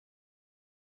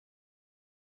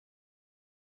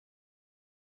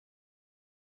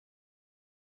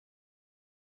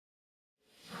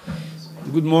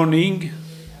Good morning.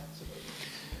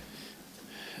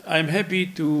 I'm happy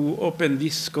to open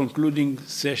this concluding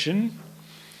session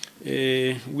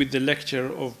with the lecture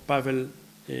of Pavel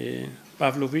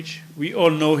Pavlovich. We all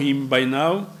know him by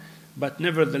now, but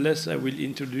nevertheless I will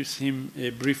introduce him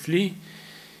briefly.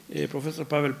 Professor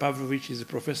Pavel Pavlovich is a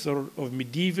professor of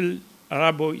medieval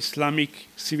Arabo-Islamic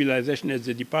civilization at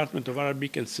the Department of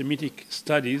Arabic and Semitic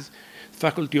Studies,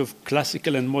 Faculty of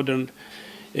Classical and Modern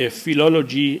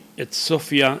Philology at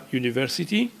Sofia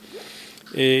University.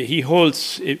 He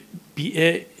holds a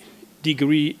BA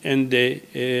degree and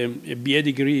a BA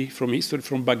degree from history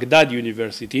from Baghdad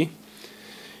University,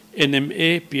 an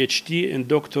MA, PhD, and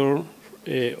Doctor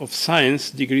of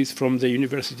Science degrees from the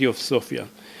University of Sofia.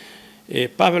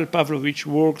 Pavel Pavlovich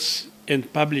works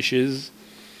and publishes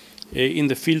in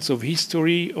the fields of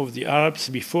history of the Arabs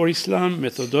before Islam,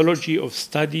 methodology of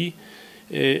studying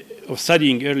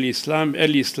early Islam,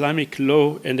 early Islamic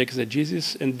law and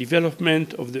exegesis, and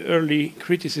development of the early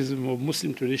criticism of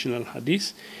Muslim traditional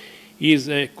hadith. He is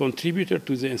a contributor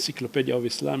to the Encyclopedia of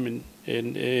Islam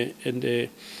and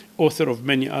author of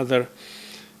many other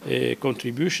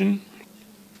contributions.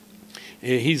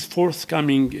 His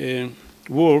forthcoming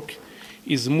work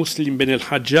is Muslim bin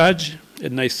al-Hajjaj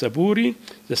al-Naysaburi,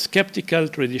 the skeptical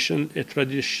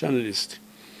traditionalist.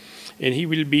 And he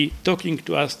will be talking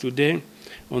to us today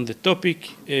on the topic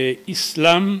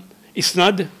Isnad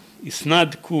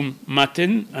cum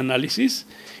Maten analysis,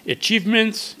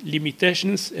 achievements,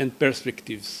 limitations, and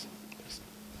perspectives.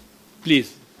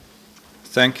 Please.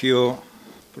 Thank you,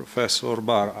 Professor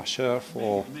Bar Asher,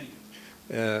 for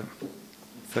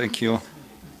thank you.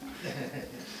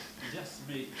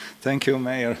 Thank you,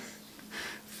 Mayor,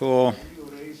 for. Can you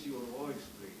raise your voice,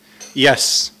 please?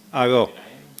 Yes, I will.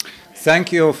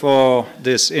 Thank you for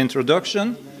this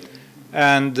introduction,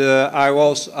 and I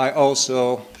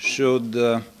also should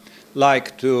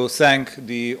like to thank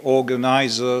the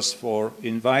organizers for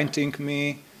inviting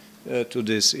me to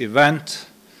this event.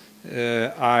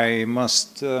 I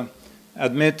must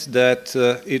admit that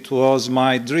it was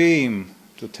my dream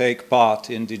to take part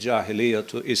in the Jāhiliyya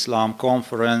to Islam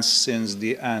conference since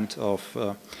the end of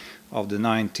the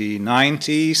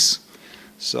 1990s.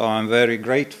 So I'm very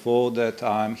grateful that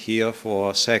I'm here for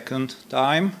a second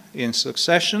time in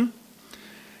succession.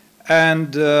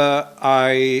 And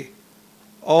I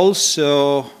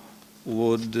also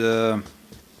would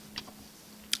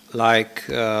like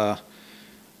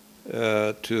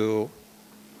to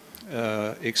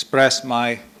express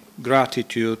my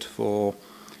gratitude for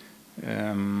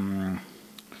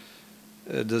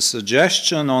the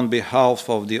suggestion on behalf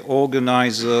of the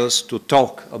organizers to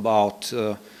talk about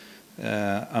a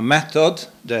method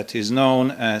that is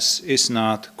known as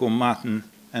Isnad cum Maten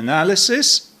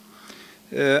analysis.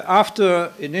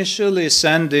 After initially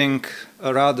sending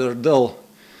a rather dull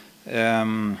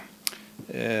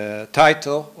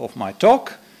title of my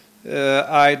talk,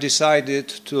 I decided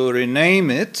to rename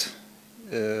it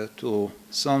to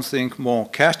something more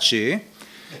catchy,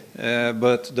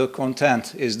 but the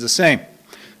content is the same.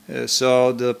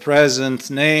 So the present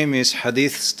name is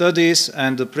Hadith Studies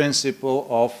and the Principle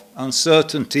of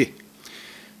Uncertainty.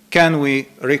 Can we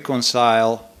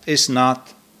reconcile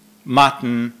Isnad,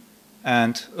 Maten,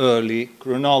 and early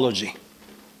chronology?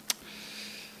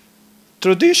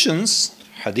 Traditions,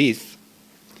 Hadith,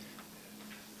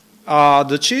 are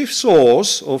the chief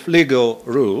source of legal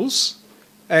rules,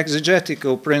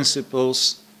 exegetical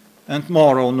principles, and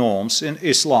moral norms in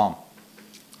Islam,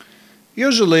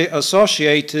 usually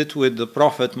associated with the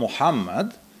Prophet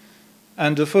Muhammad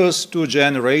and the first two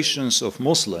generations of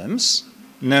Muslims,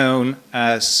 known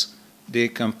as the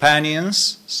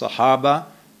companions, Sahaba,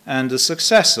 and the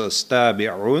successors,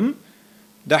 Tabi'un.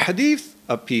 The Hadith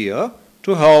appear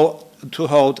to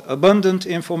hold abundant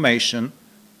information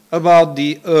about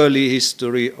the early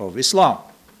history of Islam,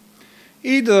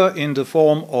 either in the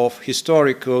form of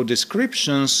historical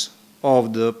descriptions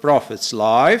of the Prophet's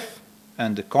life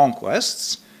and the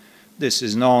conquests. This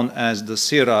is known as the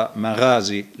Sirah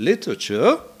Maghazi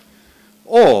literature,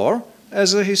 or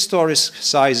as a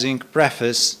historicizing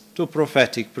preface to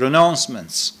prophetic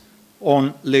pronouncements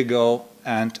on legal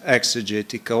and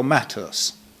exegetical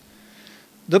matters.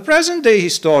 The present-day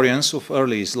historians of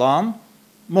early Islam,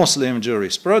 Muslim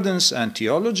jurisprudence and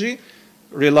theology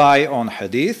rely on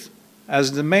Hadith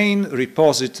as the main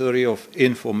repository of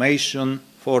information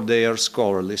for their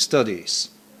scholarly studies.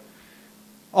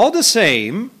 All the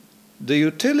same, the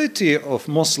utility of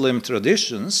Muslim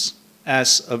traditions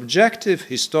as objective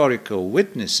historical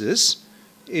witnesses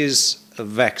is a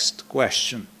vexed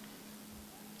question.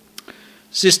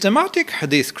 Systematic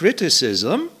Hadith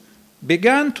criticism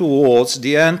began towards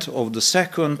the end of the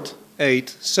second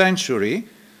 8th century,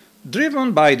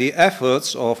 driven by the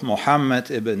efforts of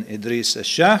Muhammad ibn Idris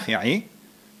al-Shafi'i,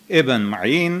 Ibn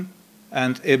Ma'in,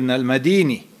 and Ibn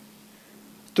al-Madini.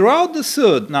 Throughout the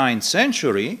 3rd, 9th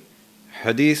century,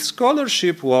 Hadith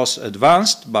scholarship was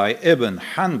advanced by Ibn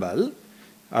Hanbal,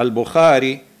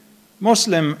 al-Bukhari,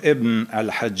 Muslim ibn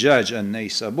al-Hajjaj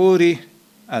al-Naysaburi,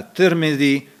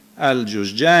 al-Tirmidhi,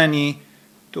 al-Juzjani,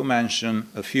 to mention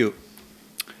a few.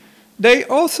 They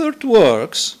authored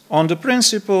works on the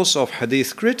principles of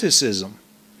Hadith criticism,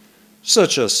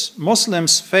 such as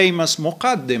Muslim's famous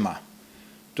Muqaddimah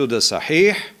to the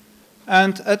Sahih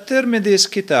and at-Tirmidhi's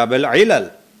Kitab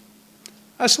al-Ilal,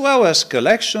 as well as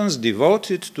collections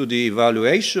devoted to the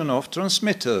evaluation of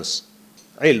transmitters,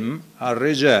 Ilm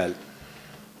al-Rijal.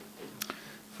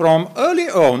 From early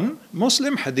on,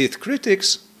 Muslim Hadith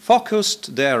critics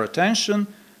focused their attention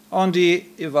on the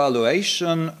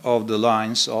evaluation of the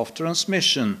lines of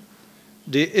transmission,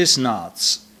 the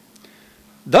isnads.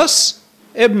 Thus,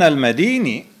 Ibn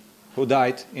al-Madini, who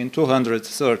died in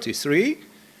 233,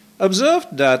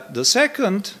 observed that the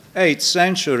 2nd, 8th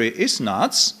century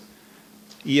isnads,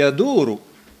 yaduru,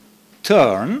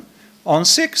 turn on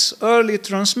 6 early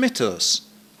transmitters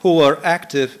who were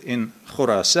active in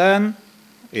Khurasan,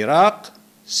 Iraq,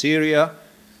 Syria,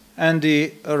 and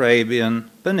the Arabian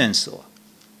Peninsula.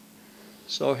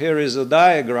 So here is a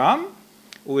diagram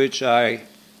which I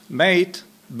made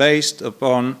based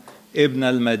upon Ibn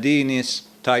al-Madini's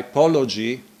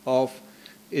typology of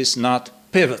isnad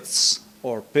pivots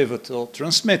or pivotal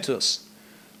transmitters.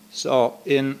 So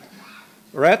in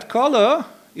red color,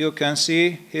 you can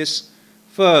see his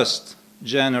first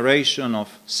generation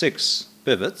of 6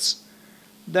 pivots.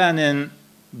 Then in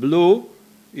blue,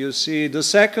 you see the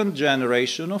 2nd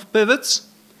generation of pivots.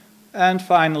 And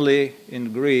finally,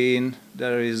 in green,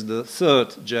 there is the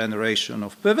 3rd generation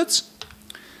of pivots.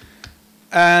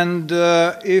 And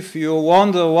if you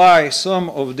wonder why some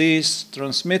of these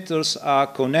transmitters are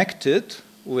connected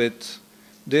with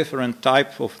different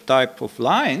type of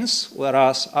lines,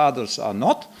 whereas others are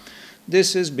not,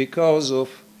 this is because of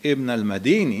Ibn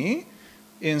al-Madini.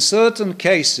 In certain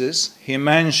cases, he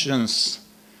mentions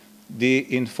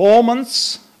the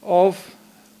informants of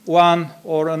one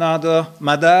or another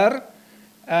madar,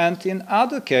 and in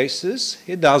other cases,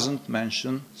 he doesn't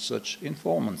mention such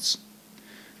informants.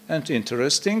 And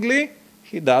interestingly,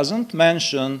 he doesn't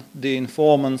mention the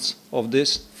informants of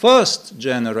this 1st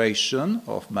generation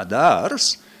of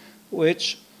madars,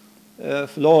 which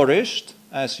flourished,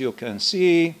 as you can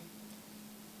see,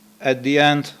 at the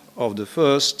end of the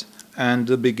 1st and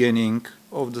the beginning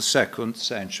of the 2nd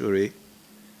century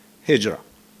Hijrah.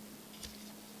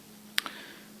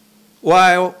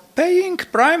 While paying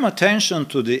prime attention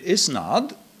to the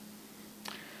isnad,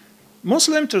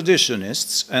 Muslim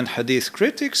traditionists and hadith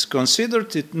critics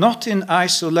considered it not in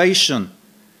isolation,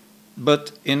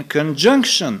 but in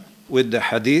conjunction with the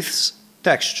hadith's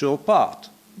textual part,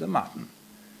 the matan.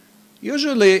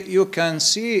 Usually you can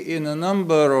see in a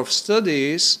number of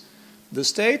studies the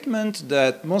statement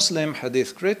that Muslim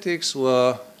hadith critics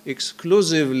were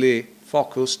exclusively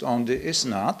focused on the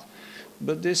isnad,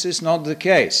 but this is not the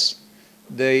case.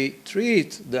 They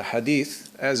treat the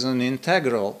hadith as an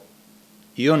integral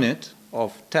unit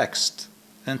of text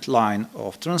and line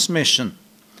of transmission.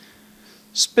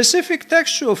 Specific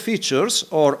textual features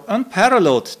or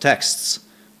unparalleled texts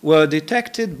were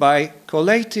detected by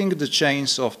collating the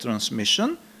chains of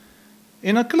transmission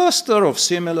in a cluster of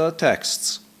similar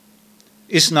texts.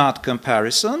 Isnad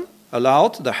comparison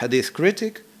allowed the hadith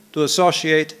critic to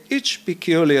associate each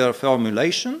peculiar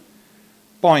formulation,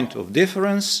 point of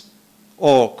difference,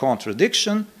 or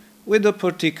contradiction with a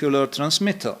particular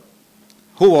transmitter,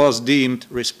 who was deemed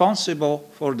responsible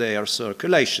for their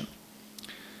circulation.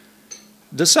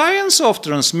 The science of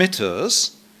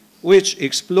transmitters, which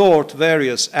explored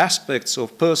various aspects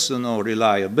of personal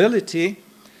reliability,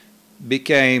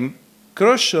 became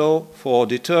crucial for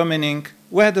determining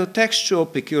whether textual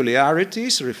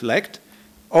peculiarities reflect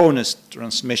honest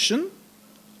transmission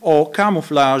or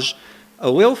camouflage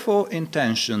a willful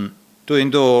intention to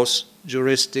endorse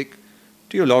juristic,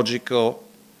 theological,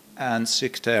 and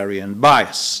sectarian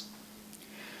bias.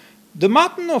 The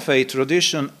matan of a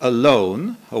tradition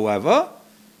alone, however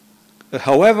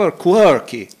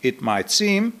quirky it might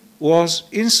seem, was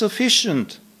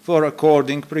insufficient for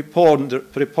according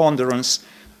preponderance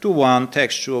to one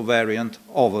textual variant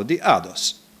over the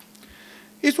others.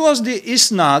 It was the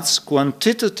isnad's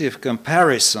quantitative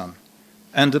comparison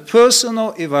and the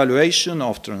personal evaluation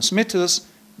of transmitters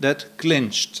that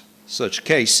clinched such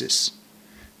cases.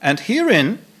 And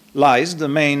herein lies the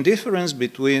main difference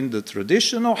between the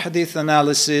traditional hadith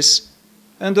analysis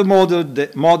and the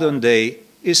modern-day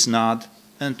isnad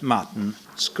and matan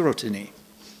scrutiny.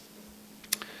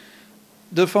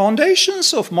 The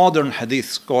foundations of modern hadith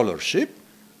scholarship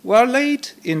were laid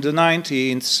in the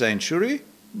 19th century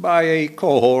by a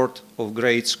cohort of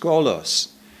great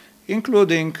scholars,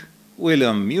 including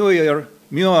William Muir,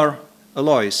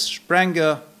 Alois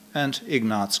Sprenger, and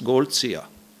Ignaz Goldziher.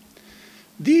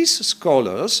 These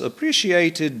scholars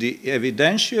appreciated the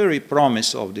evidentiary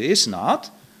promise of the isnad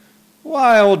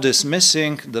while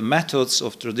dismissing the methods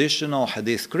of traditional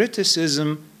hadith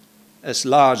criticism as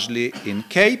largely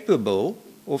incapable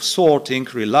of sorting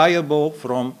reliable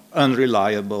from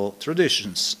unreliable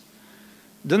traditions.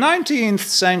 The 19th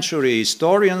century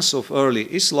historians of early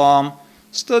Islam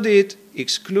studied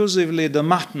exclusively the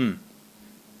matan,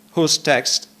 whose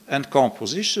text and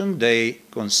composition they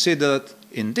considered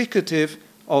indicative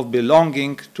of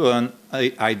belonging to an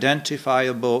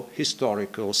identifiable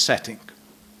historical setting.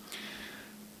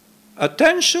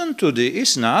 Attention to the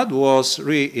isnad was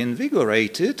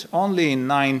reinvigorated only in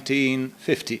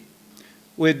 1950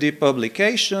 with the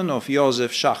publication of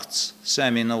Joseph Schacht's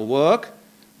seminal work,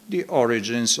 The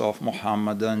Origins of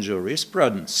Mohammedan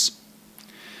Jurisprudence.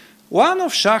 One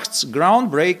of Schacht's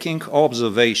groundbreaking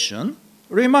observations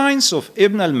reminds of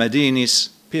Ibn al-Madini's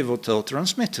pivotal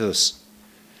transmitters.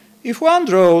 If one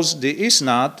draws the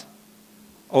isnad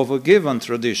of a given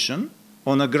tradition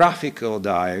on a graphical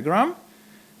diagram,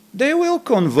 they will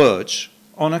converge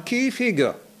on a key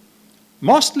figure,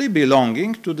 mostly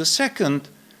belonging to the second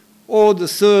or the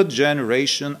third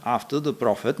generation after the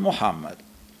Prophet Muhammad.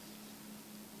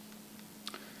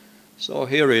 So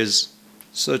here is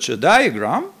such a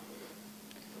diagram.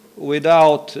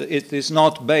 It is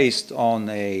not based on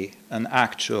an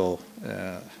actual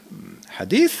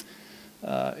hadith.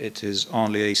 It is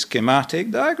only a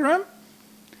schematic diagram.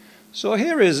 So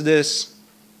here is this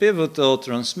pivotal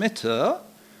transmitter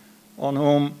on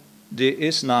whom the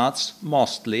isnads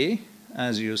mostly,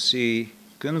 as you see,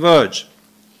 converge.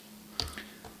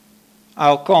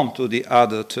 I'll come to the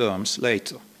other terms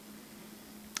later.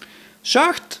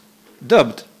 Schacht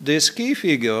dubbed this key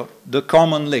figure the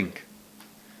common link.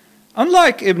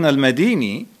 Unlike Ibn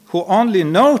al-Madini, who only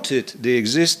noted the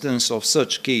existence of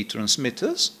such key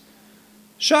transmitters,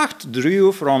 Schacht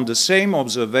drew from the same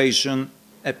observation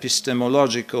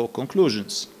epistemological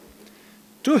conclusions.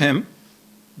 To him,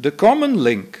 the common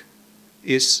link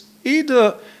is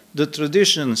either the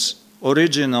tradition's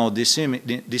original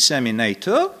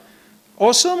disseminator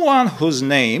or someone whose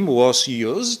name was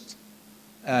used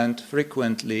and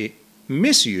frequently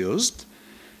misused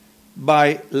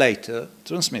by later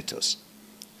transmitters.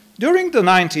 During the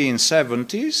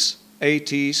 1970s,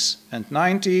 80s, and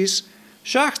 90s,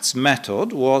 Schacht's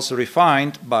method was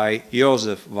refined by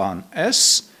Joseph van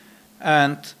Es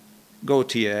and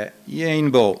Gauthier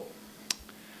Yainbo.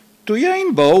 To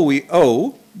Yainbo we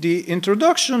owe the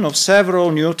introduction of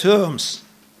several new terms,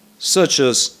 such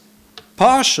as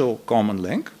partial common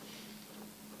link,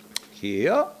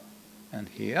 here and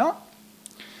here,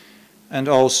 and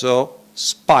also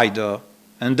spider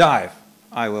and dive.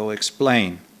 I will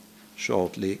explain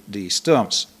shortly these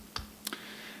terms.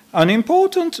 An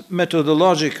important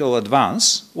methodological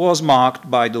advance was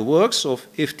marked by the works of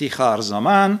Iftikhar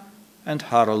Zaman and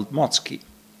Harold Motzki.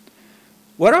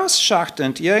 Whereas Schacht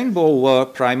and Yainbo were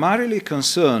primarily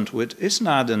concerned with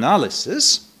isnad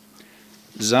analysis,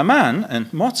 Zaman and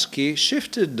Motzki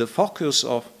shifted the focus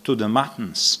to the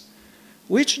matans,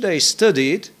 which they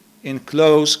studied in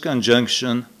close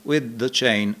conjunction with the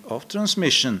chain of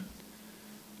transmission.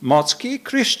 Motzki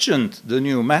Christianed the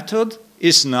new method,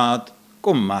 isnad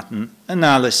cum matan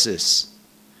analysis.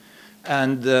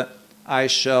 And I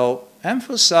shall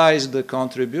emphasize the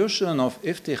contribution of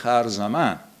Iftikhar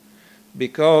Zaman,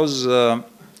 because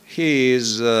he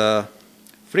is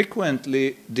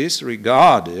frequently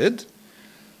disregarded.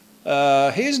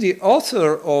 He is the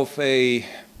author of a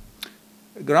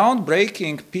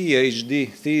groundbreaking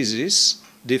PhD thesis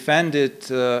defended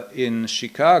in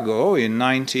Chicago in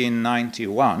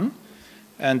 1991,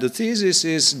 and the thesis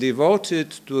is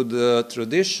devoted to the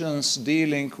traditions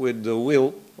dealing with the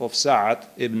will of Sa'ad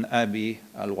ibn Abi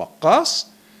al-Waqqas.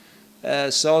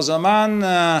 So Zaman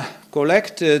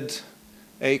collected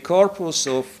a corpus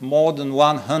of more than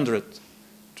 100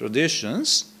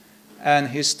 traditions, and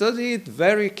he studied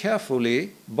very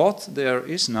carefully both their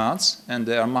isnads and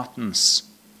their matans.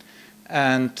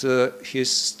 And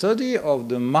his study of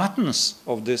the matans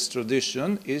of this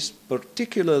tradition is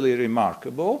particularly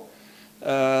remarkable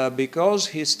because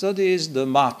he studies the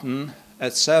matan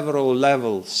at several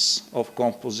levels of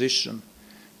composition: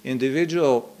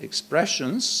 individual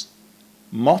expressions,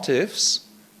 motifs,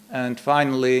 and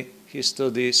finally he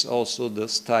studies also the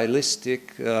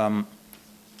stylistic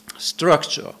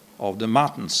structure of the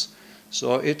matins.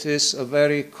 So it is a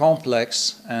very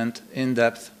complex and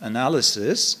in-depth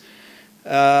analysis.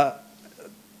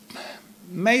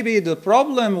 Maybe the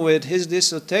problem with his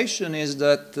dissertation is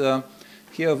that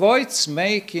he avoids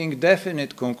making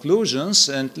definite conclusions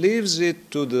and leaves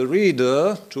it to the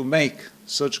reader to make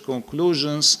such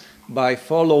conclusions by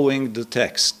following the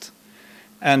text.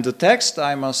 And the text,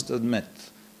 I must admit,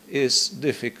 is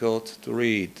difficult to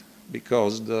read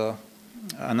because the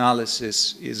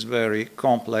analysis is very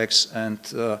complex and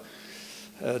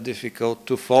difficult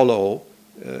to follow,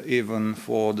 even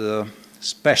for the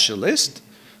specialist.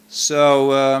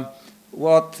 So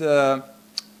what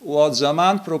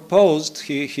Zaman proposed,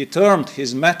 he termed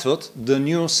his method the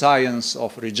new science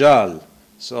of Rijal,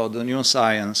 so the new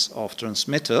science of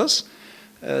transmitters.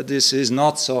 This is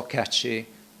not so catchy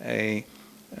a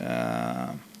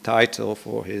title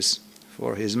for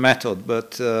his method,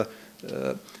 but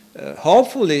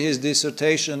hopefully his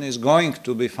dissertation is going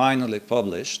to be finally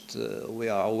published. We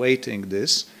are awaiting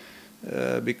this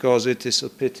because it is a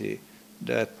pity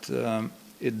that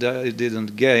it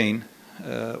didn't gain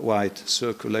wide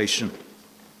circulation.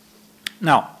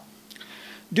 Now,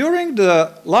 during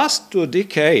the last 2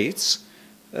 decades,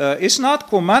 Isnad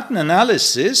Matn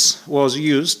analysis was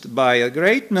used by a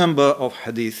great number of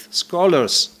hadith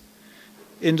scholars.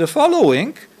 In the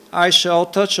following, I shall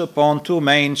touch upon 2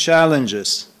 main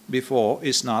challenges before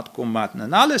Isnad Matn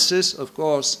analysis. Of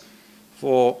course,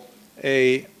 for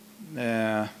a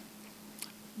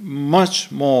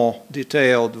much more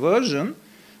detailed version,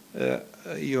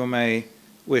 you may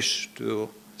wish to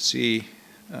see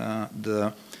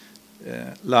the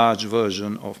large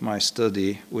version of my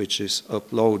study, which is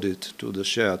uploaded to the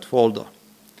shared folder.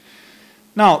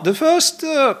 Now, the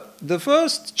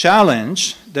first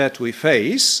challenge that we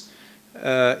face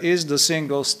is the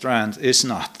single-strand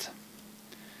Isnad.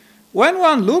 When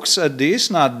one looks at the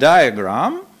Isnad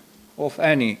diagram of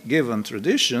any given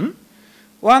tradition,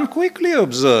 one quickly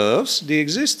observes the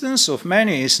existence of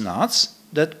many Isnads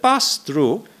that pass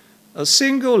through a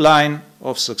single line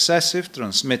of successive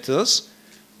transmitters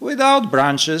without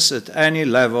branches at any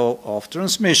level of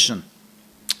transmission.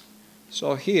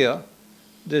 So here,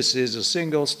 this is a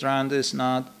single strand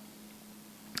Isnad,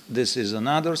 this is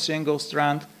another single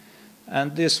strand,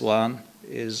 and this one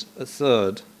is a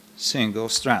third single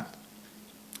strand.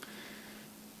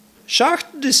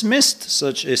 Schacht dismissed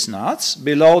such Isnads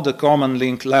below the common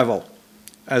link level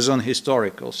as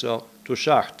unhistorical. So to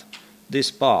Schacht,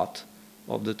 this part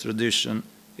of the tradition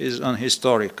is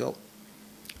unhistorical.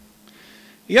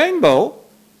 Yainbo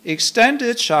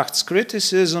extended Schacht's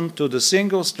criticism to the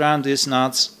single-strand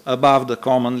Isnads above the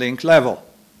common link level,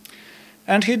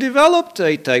 and he developed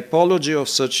a typology of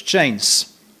such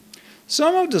chains.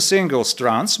 Some of the single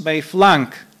strands may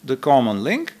flank the common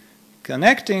link,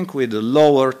 connecting with the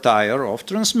lower tier of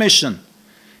transmission.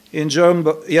 In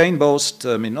Yainbo's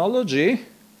terminology,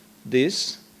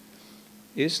 these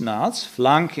Isnads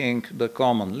flanking the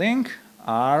common link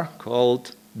are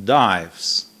called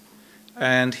dives.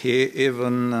 And he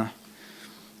even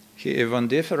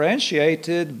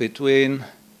differentiated between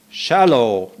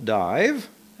shallow dive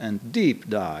and deep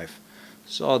dive.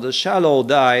 So the shallow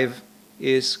dive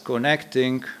is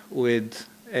connecting with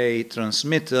a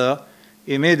transmitter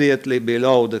immediately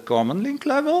below the common link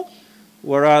level,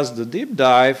 whereas the deep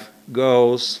dive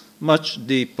goes much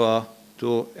deeper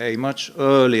to a much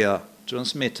earlier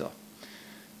transmitter.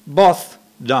 Both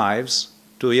dives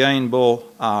to Yainbo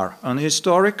are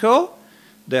unhistorical.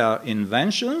 They are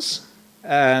inventions,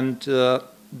 and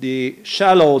the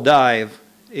shallow dive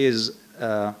is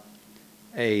an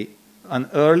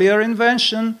earlier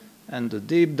invention, and the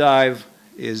deep dive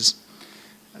is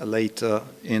a later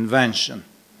invention,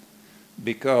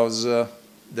 because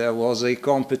there was a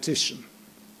competition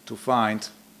to find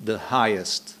the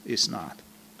highest Isnad.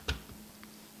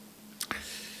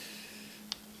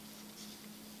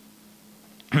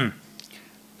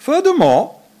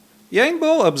 Furthermore,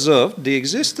 Yainbo observed the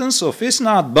existence of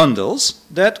Isnad bundles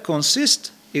that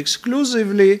consist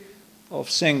exclusively of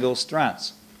single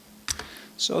strands.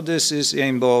 So this is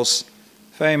Yainbo's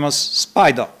famous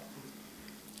spider.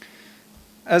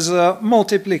 As a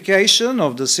multiplication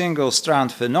of the single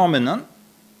strand phenomenon,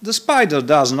 the spider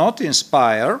does not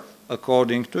inspire,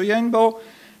 according to Yainbo,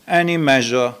 any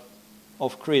measure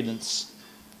of credence.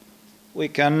 We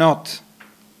cannot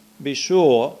be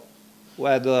sure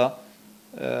whether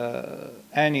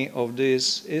any of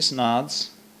these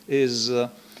Isnads is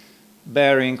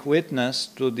bearing witness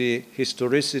to the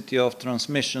historicity of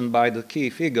transmission by the key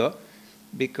figure,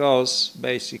 because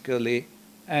basically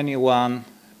any one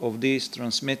of these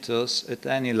transmitters at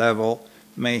any level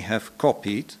may have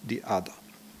copied the other.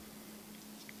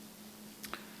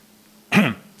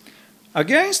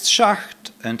 Against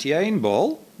Schacht and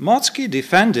Jainbol, Motzki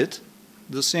defended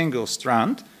the single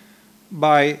strand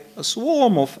by a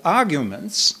swarm of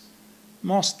arguments,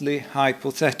 mostly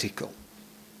hypothetical.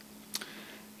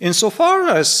 Insofar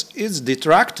as its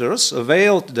detractors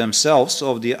availed themselves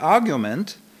of the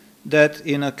argument that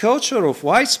in a culture of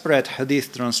widespread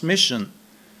hadith transmission,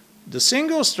 the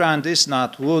single strand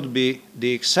isnad would be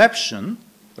the exception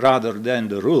rather than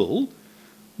the rule,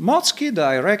 Motzki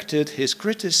directed his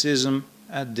criticism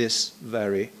at this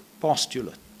very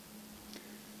postulate.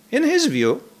 In his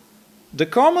view, the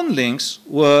common links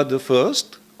were the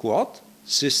first, quote,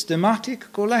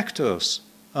 systematic collectors,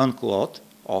 unquote,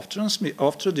 of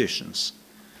traditions.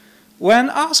 When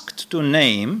asked to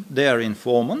name their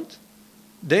informant,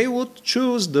 they would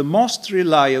choose the most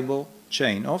reliable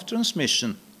chain of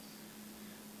transmission.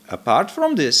 Apart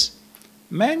from this,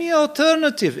 many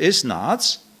alternative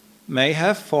isnads may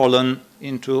have fallen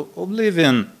into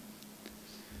oblivion.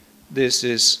 This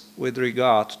is with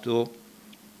regard to,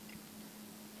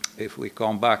 if we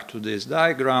come back to this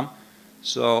diagram,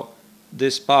 so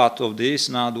this part of the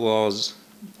isnad was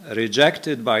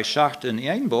rejected by Schacht and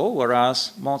Jainbol,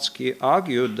 whereas Motzki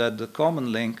argued that the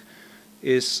common link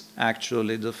is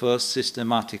actually the first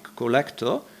systematic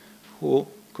collector who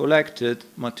collected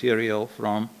material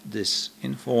from this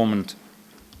informant.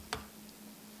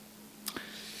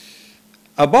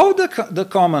 Above the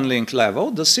common link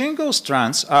level, the single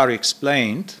strands are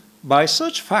explained by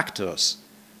such factors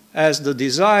as the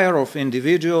desire of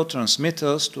individual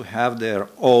transmitters to have their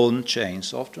own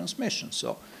chains of transmission.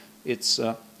 So it's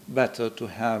better to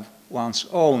have one's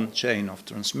own chain of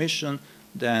transmission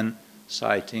than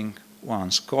citing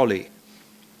one's colleague.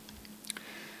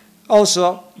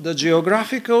 Also, the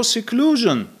geographical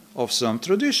seclusion of some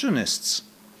traditionists.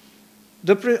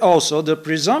 Also, the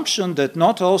presumption that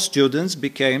not all students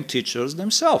became teachers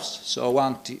themselves. So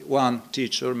one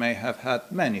teacher may have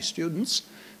had many students,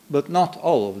 but not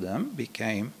all of them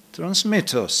became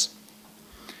transmitters.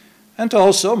 And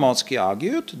also, Motzki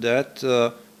argued that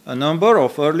a number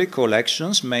of early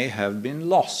collections may have been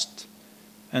lost,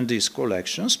 and these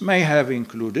collections may have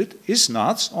included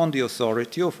isnads on the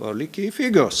authority of early key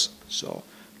figures. So,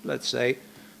 let's say,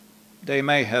 they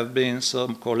may have been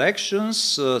some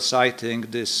collections citing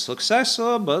this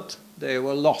successor, but they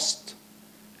were lost.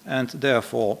 And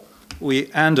therefore,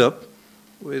 we end up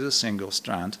with a single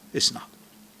strand isnad.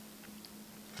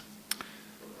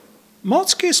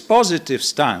 Motzki's positive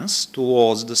stance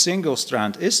towards the single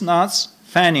strand isnads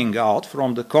fanning out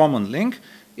from the common link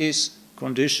is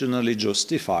conditionally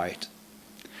justified.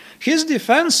 His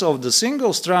defense of the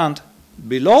single strand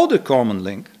below the common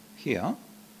link here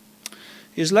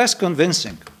is less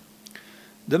convincing.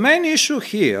 The main issue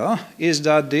here is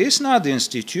that the isnad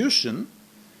institution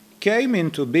came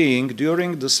into being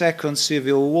during the Second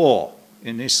Civil War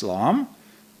in Islam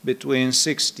between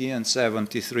 60 and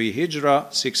 73 Hijrah,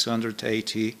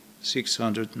 680,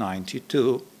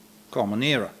 692 Common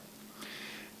Era.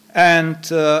 And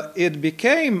it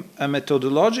became a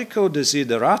methodological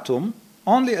desideratum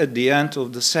only at the end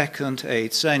of the second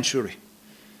 8th century.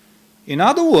 In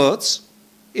other words,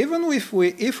 even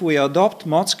if we adopt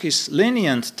Motzki's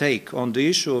lenient take on the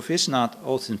issue of isnad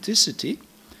authenticity,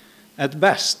 at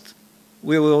best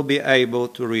we will be able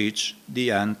to reach the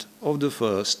end of the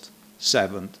first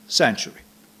 7th century.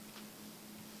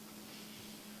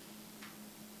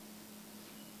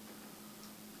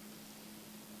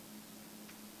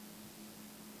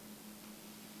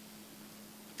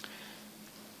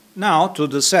 Now to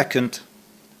the second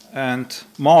and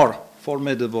more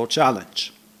formidable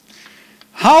challenge.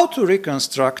 How to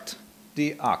reconstruct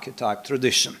the archetype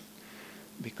tradition?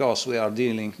 Because we are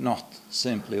dealing not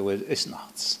simply with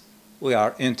isnads. We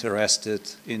are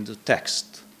interested in the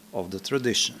text of the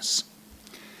traditions.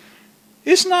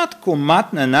 Isnad cum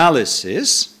matn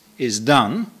analysis is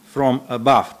done from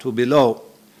above to below.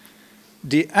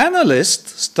 The analyst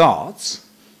starts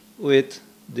with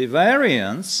the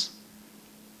variants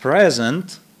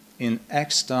present in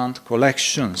extant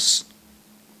collections.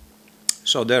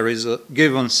 So there is a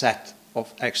given set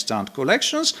of extant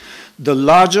collections. The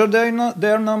larger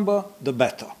their number, the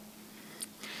better.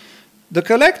 The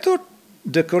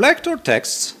collector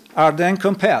texts are then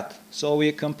compared. So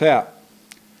we compare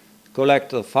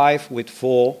collector 5 with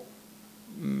 4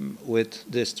 with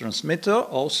this transmitter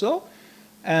also,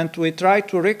 and we try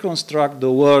to reconstruct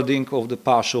the wording of the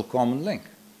partial common link.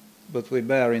 But we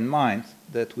bear in mind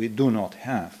that we do not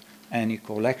have any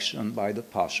collection by the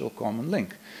partial common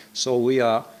link. So we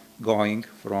are going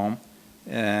from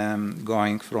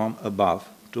going from above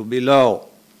to below.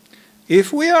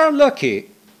 If we are lucky,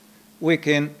 we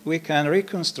can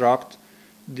reconstruct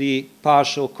the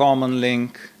partial common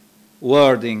link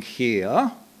wording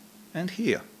here and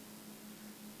here.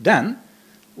 Then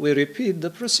we repeat the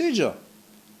procedure.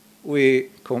 We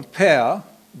compare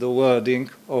the wording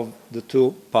of the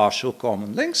two partial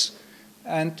common links,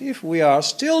 and if we are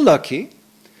still lucky,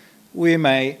 we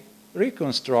may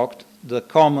reconstruct the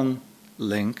common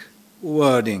link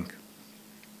wording.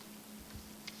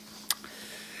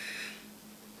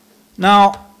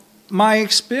 Now, my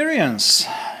experience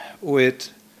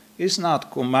with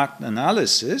Isnad-Qumran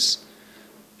analysis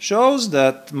shows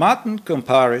that Matan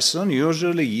comparison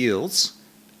usually yields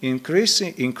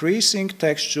increasing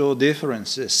textual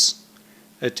differences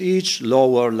at each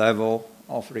lower level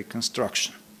of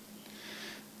reconstruction.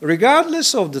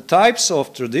 Regardless of the types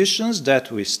of traditions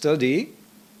that we study,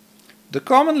 the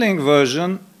common link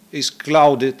version is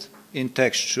clouded in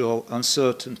textual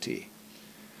uncertainty.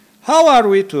 How are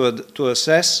we to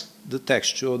assess the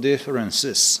textual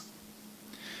differences?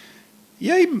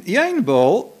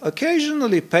 Yainbo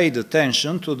occasionally paid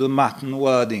attention to the Matan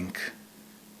wording,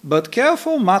 but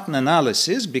careful Matan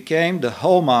analysis became the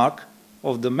hallmark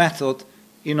of the method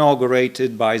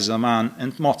inaugurated by Zaman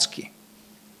and Motzki.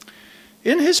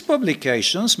 In his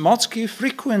publications, Motzki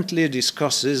frequently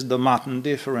discusses the Matan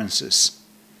differences.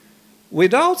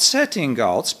 Without setting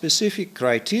out specific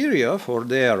criteria for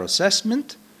their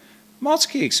assessment,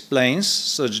 Motzki explains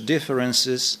such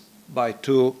differences by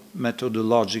two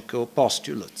methodological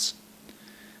postulates.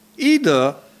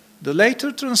 Either the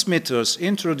later transmitters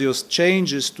introduced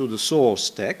changes to the source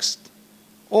text,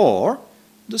 or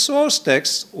the source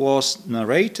text was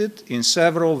narrated in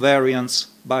several variants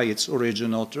by its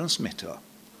original transmitter.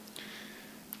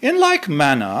 In like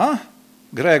manner,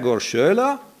 Gregor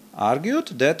Schöler argued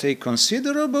that a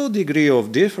considerable degree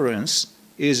of difference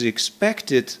is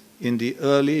expected in the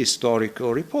early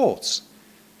historical reports,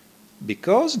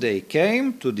 because they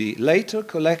came to the later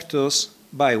collectors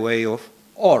by way of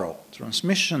oral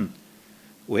transmission,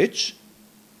 which,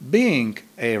 being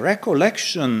a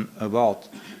recollection about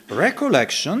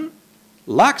recollection,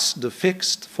 lacks the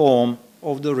fixed form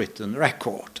of the written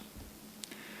record.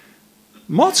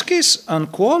 Motzki's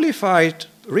unqualified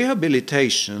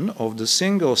rehabilitation of the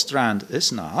single-strand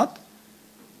isnad,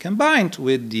 combined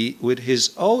with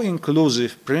his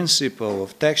all-inclusive principle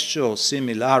of textual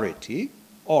similarity,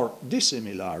 or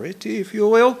dissimilarity, if you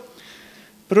will,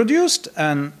 produced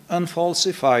an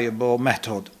unfalsifiable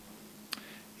method.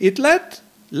 It led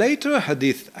later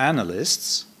hadith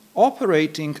analysts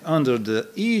operating under the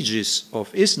aegis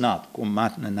of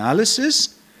Isnad-Qumran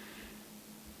analysis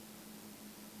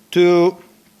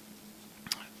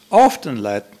often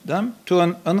led them to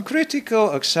an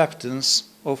uncritical acceptance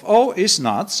of all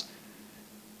isnads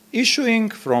issuing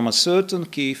from a certain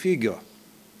key figure,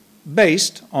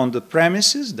 based on the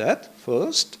premises that,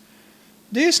 first,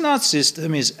 the isnad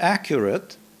system is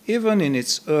accurate even in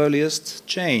its earliest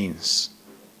chains.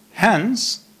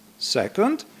 Hence,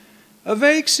 second, a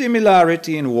vague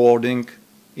similarity in wording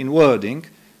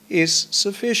is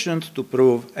sufficient to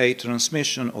prove a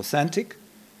transmission authentic,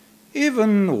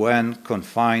 even when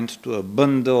confined to a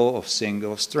bundle of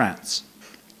single strands.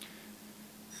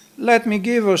 Let me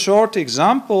give a short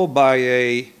example by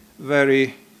a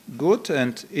very good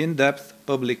and in-depth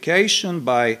publication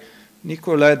by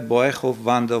Nicolai Boechhoff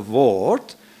van der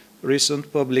Voort,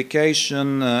 recent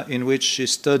publication in which she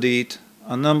studied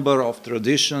a number of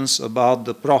traditions about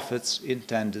the prophet's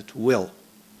intended will,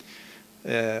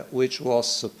 which was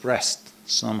suppressed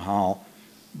somehow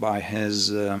by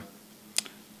his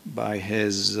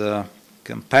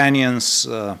companions.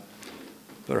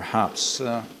 Perhaps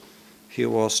he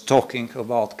was talking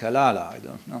about Kalala, I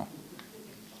don't know.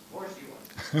 Of course he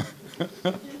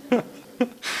was.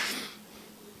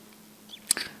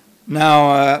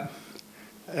 Now,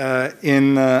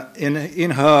 in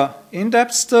her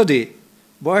in-depth study,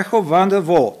 Boechhoff van der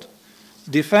Voort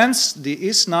defends the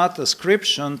isnad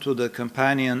ascription to the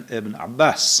companion Ibn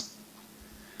Abbas.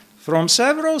 From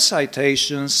several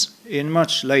citations in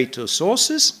much later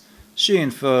sources, she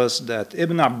infers that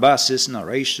Ibn Abbas's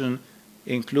narration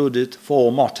included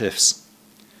 4 motifs.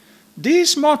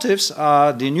 These motifs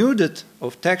are denuded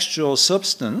of textual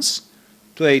substance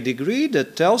to a degree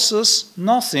that tells us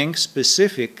nothing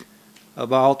specific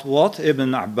about what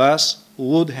Ibn Abbas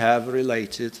would have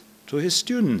related to his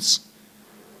students.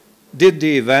 Did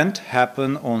the event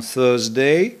happen on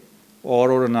Thursday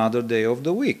or on another day of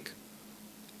the week?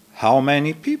 How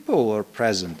many people were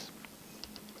present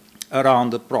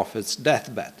around the Prophet's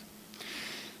deathbed?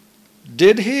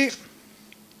 Did he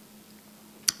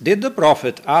Did the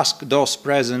Prophet ask those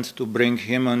present to bring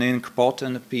him an ink pot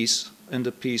and a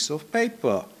piece of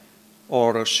paper,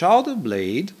 or a shoulder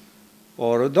blade,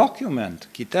 or a document,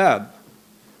 kitab?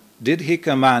 Did he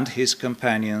command his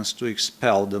companions to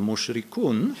expel the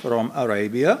mushrikun from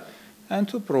Arabia and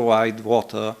to provide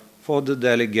water for the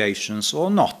delegations or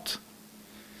not?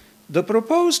 The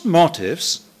proposed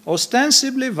motifs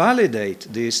ostensibly validate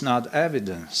the isnad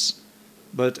evidence,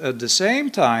 but at the same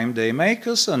time they make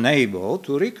us unable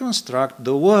to reconstruct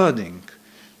the wording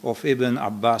of Ibn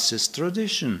Abbas's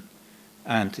tradition,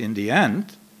 and in the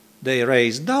end they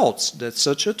raise doubts that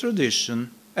such a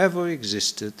tradition ever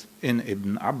existed in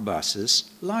Ibn Abbas's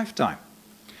lifetime.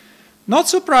 Not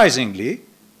surprisingly,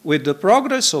 with the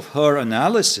progress of her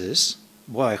analysis,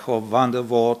 Boyhoff van der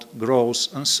Voort grows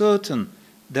uncertain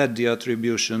that the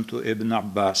attribution to Ibn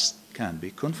Abbas can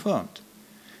be confirmed.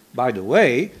 By the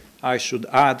way, I should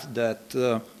add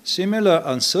that similar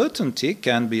uncertainty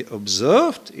can be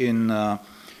observed in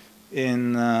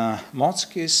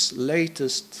Motzki's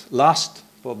last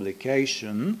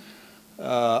publication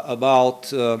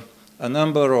about a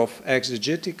number of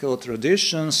exegetical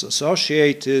traditions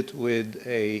associated with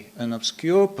an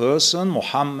obscure person,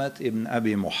 Muhammad ibn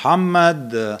Abi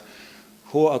Muhammad,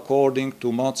 who, according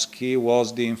to Motzki,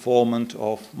 was the informant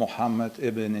of Muhammad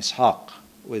ibn Ishaq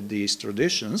with these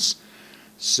traditions.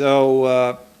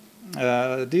 So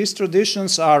these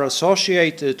traditions are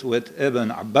associated with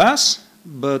Ibn Abbas,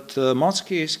 but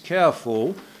Motzki is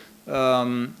careful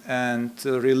and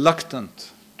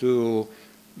reluctant to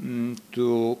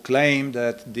claim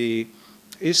that the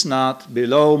isnad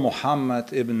below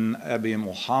Muhammad ibn Abi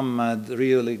Muhammad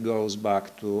really goes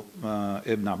back to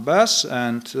Ibn Abbas,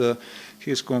 and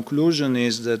his conclusion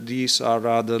is that these are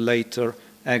rather later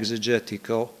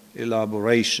exegetical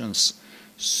elaborations.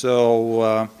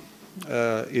 So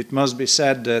it must be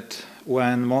said that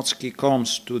when Motzki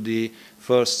comes to the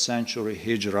 1st century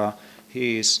Hijrah,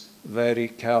 he is very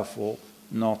careful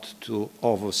not to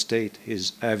overstate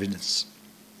his evidence.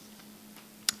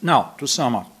 Now, to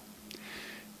sum up.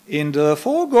 In the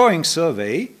foregoing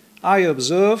survey, I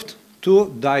observed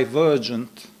two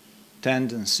divergent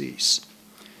tendencies.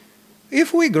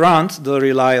 If we grant the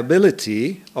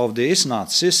reliability of the isnad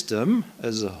system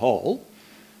as a whole,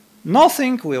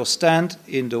 nothing will stand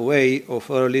in the way of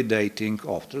early dating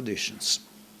of traditions.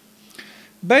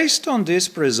 Based on this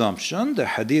presumption, the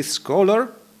hadith scholar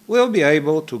will be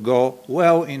able to go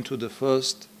well into the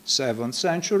 1st 7th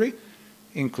century,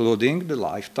 including the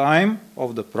lifetime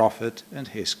of the Prophet and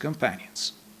his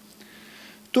companions.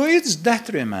 To its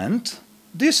detriment,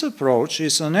 this approach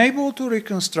is unable to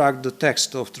reconstruct the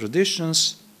text of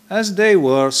traditions as they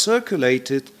were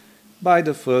circulated by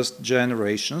the first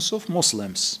generations of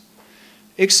Muslims,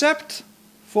 except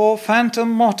for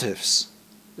phantom motifs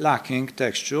lacking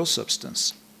textual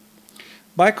substance.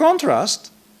 By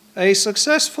contrast, a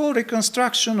successful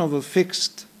reconstruction of a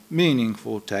fixed,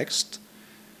 meaningful text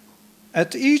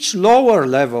at each lower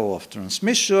level of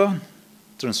transmission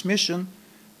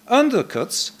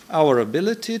undercuts our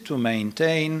ability to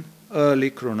maintain early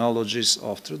chronologies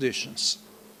of traditions.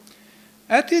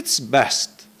 At its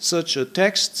best, such a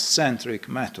text-centric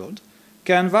method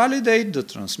can validate the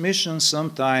transmission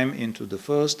sometime into the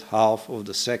first half of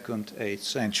the 2nd 8th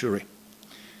century.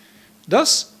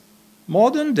 Thus,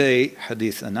 modern-day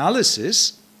hadith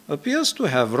analysis appears to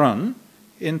have run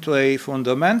into a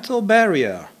fundamental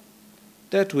barrier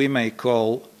that we may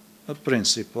call a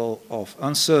principle of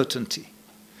uncertainty.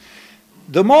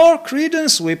 The more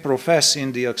credence we profess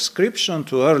in the ascription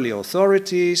to early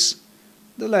authorities,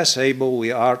 the less able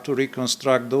we are to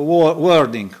reconstruct the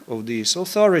wording of these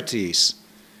authorities.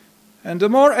 And the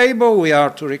more able we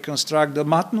are to reconstruct the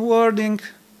matn wording,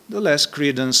 the less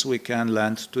credence we can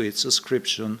lend to its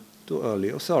ascription to early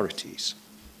authorities.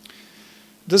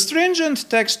 The stringent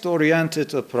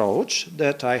text-oriented approach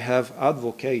that I have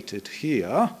advocated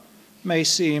here may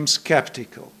seem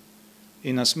skeptical,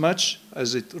 inasmuch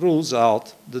as it rules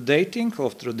out the dating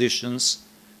of traditions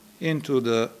into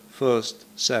the 1st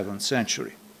 7th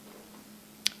century.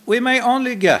 We may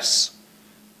only guess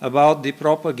about the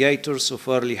propagators of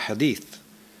early hadith,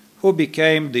 who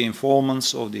became the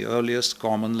informants of the earliest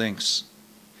common links.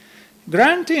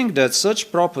 Granting that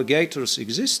such propagators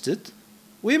existed,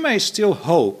 we may still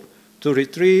hope to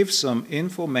retrieve some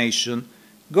information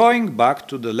going back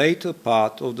to the later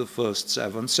part of the 1st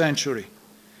 7th century.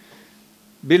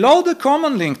 Below the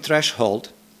common link threshold,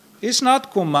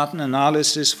 isnad matn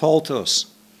analysis falters,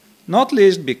 not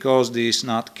least because the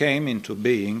isnad came into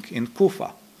being in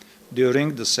Kufa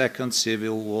during the 2nd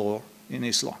Civil War in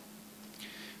Islam.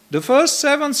 The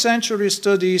 1st 7th century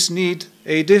studies need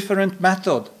a different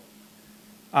method.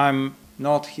 I'm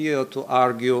not here to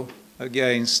argue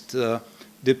against the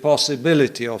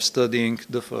possibility of studying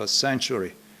the first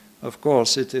century. Of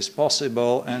course, it is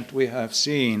possible, and we have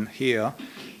seen here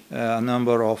a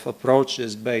number of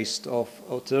approaches based off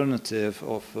alternative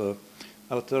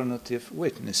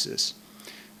witnesses.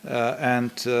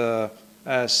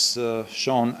 As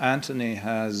Sean Anthony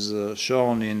has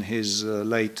shown in his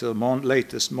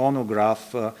latest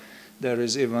monograph, there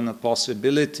is even a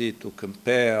possibility to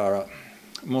compare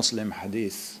Muslim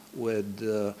hadith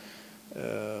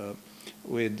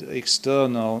with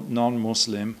external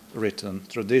non-Muslim written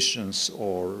traditions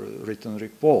or written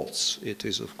reports. It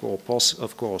is of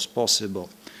course possible.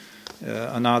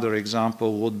 Another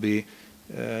example would be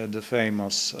the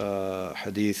famous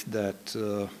hadith that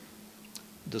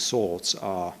the swords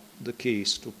are the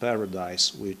keys to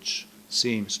paradise, which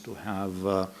seems to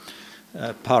have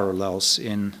parallels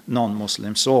in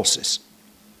non-Muslim sources.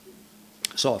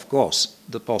 So, of course,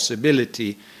 the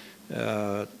possibility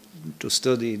to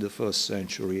study the first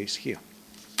century is here.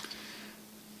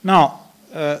 Now,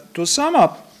 to sum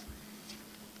up,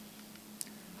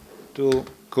 to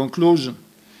conclusion,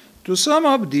 to sum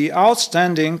up the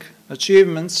outstanding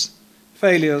achievements,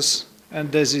 failures, and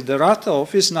desiderata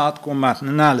of Isnad-Kum Matn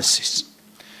analysis.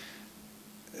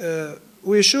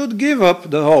 We should give up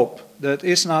the hope that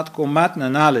Isnad-Kum Matn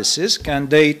analysis can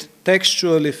date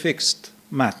textually fixed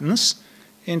matns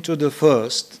into the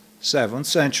first 7th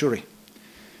century.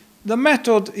 The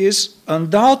method is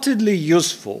undoubtedly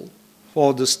useful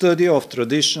for the study of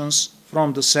traditions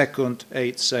from the 2nd,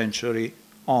 8th century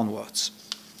onwards.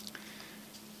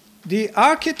 The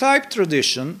archetype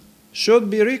tradition should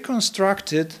be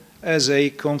reconstructed as a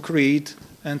concrete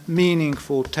and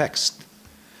meaningful text.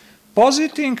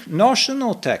 Positing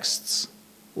notional texts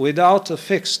without a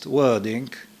fixed wording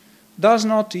does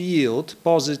not yield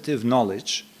positive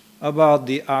knowledge about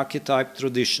the archetype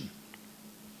tradition,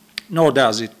 nor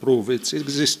does it prove its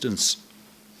existence.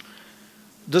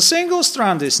 The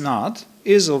single-strand isnad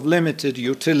is of limited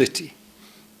utility.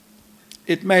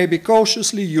 It may be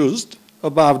cautiously used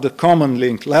above the common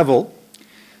link level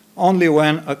only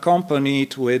when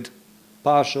accompanied with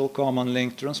partial common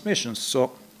link transmissions.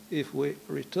 So if we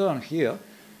return here,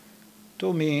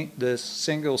 to me this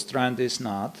single-strand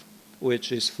isnad,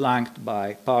 which is flanked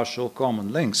by partial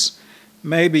common links,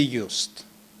 may be used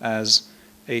as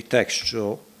a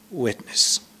textual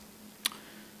witness.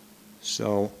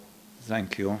 So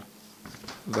thank you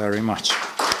very much.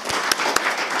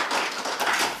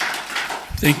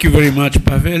 Thank you very much,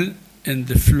 Pavel. And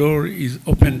the floor is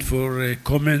open for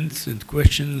comments and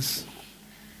questions.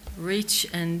 Rich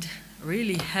and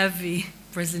really heavy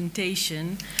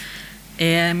presentation.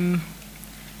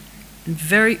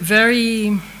 Very,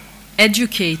 very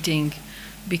educating,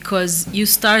 because you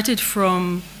started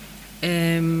from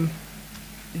the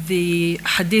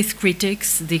hadith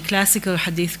critics, the classical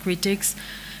hadith critics,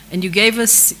 and you gave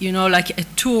us, you know, like a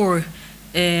tour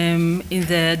in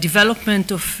the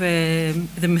development of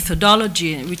the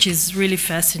methodology, which is really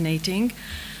fascinating.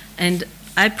 And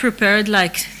I prepared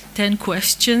like 10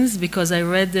 questions because I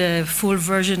read the full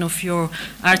version of your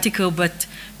article, but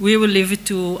we will leave it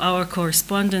to our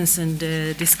correspondence and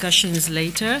discussions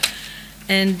later.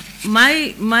 And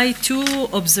my two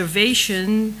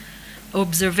observations,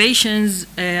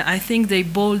 I think they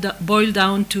boil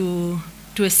down to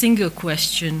a single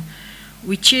question,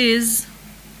 which is,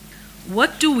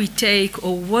 what do we take,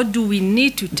 or what do we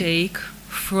need to take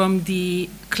from the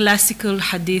classical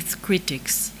hadith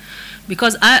critics?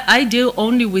 Because I deal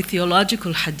only with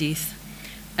theological hadith,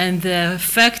 and the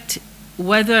fact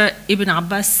whether Ibn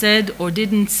Abbas said or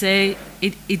didn't say,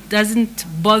 it doesn't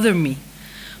bother me.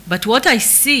 But what I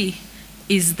see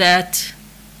is that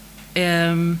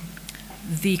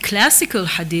the classical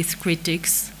hadith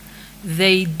critics,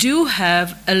 they do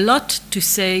have a lot to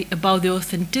say about the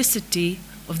authenticity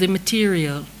of the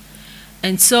material.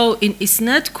 And so in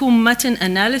Isnad-Kum Matn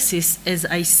analysis, as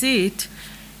I see it,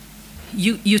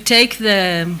 you take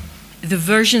the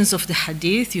versions of the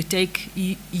hadith,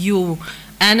 you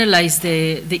analyze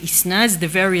the isnads, the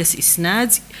various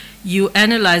isnads, you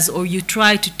analyze or you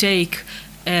try to take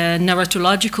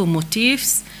narratological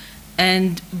motifs,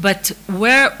 but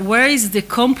where is the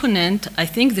component, I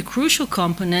think the crucial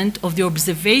component of the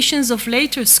observations of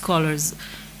later scholars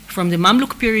from the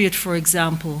Mamluk period, for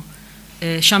example?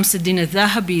 Shams ad-Din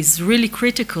al-Dhahabi is really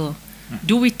critical.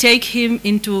 Do we take him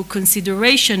into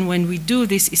consideration when we do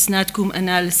this Isnad-Kum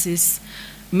analysis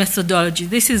methodology?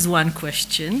 This is one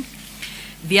question.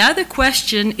 The other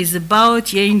question is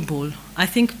about Yainbul. I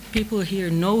think people here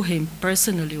know him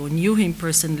personally or knew him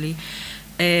personally.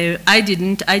 I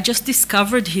didn't. I just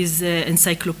discovered his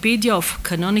encyclopedia of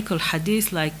canonical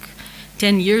hadith like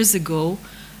 10 years ago,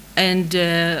 and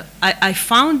I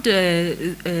found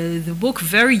the book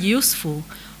very useful.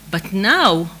 But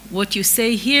now, what you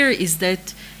say here is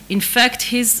that, in fact,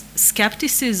 his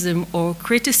skepticism or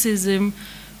criticism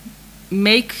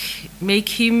make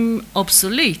him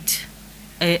obsolete,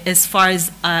 as far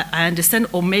as I understand,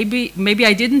 or maybe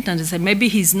I didn't understand. Maybe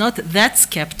he's not that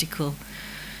skeptical.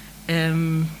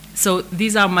 So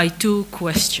these are my two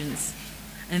questions,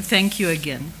 and thank you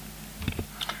again.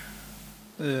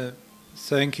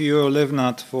 Thank you,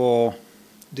 Livnat, for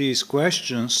these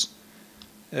questions.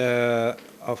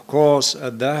 Of course,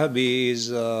 Ad-Dahabi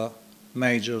is a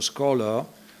major scholar,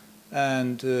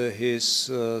 and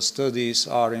his studies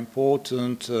are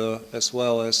important, as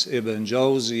well as Ibn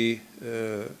Jawzi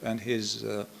and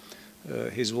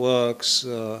his works,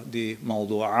 the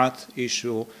Mawdu'at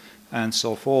issue, and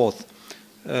so forth.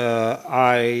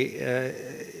 I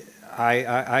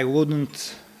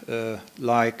wouldn't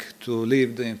like to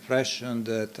leave the impression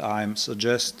that I'm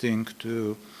suggesting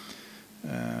to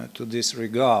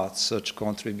disregard such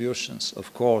contributions.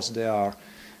 Of course, they are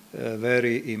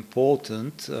very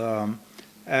important,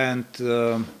 and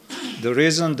the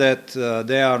reason that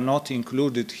they are not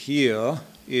included here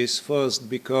is first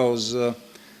because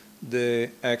the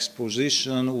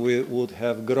exposition would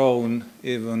have grown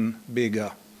even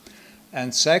bigger,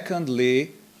 and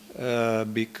secondly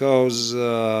because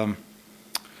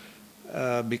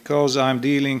I'm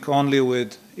dealing only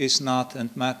with isnad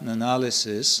and matn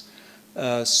analysis,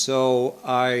 so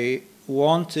I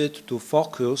wanted to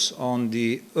focus on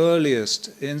the earliest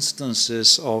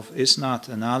instances of isnad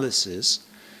analysis,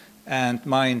 and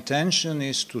my intention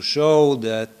is to show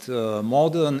that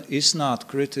modern isnad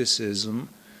criticism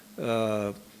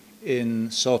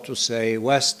in, so to say,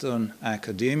 Western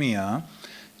academia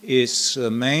is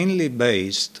mainly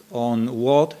based on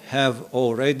what have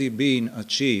already been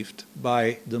achieved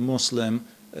by the Muslim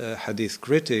hadith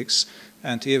critics,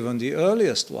 and even the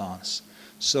earliest ones.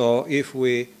 So if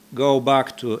we go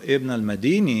back to Ibn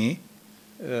al-Madini,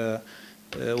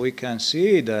 we can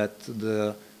see that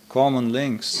the common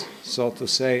links, so to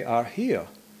say, are here.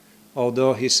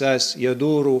 Although he says,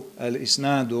 Yaduru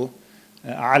al-Isnadu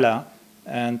ala,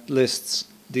 and lists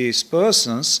these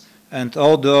persons, and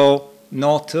although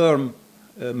no term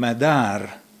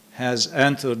madar has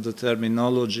entered the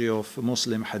terminology of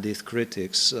Muslim hadith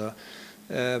critics,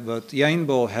 but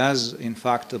Yainbo has, in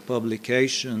fact, a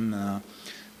publication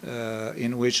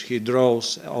in which he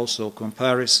draws also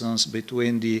comparisons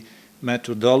between the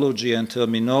methodology and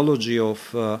terminology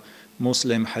of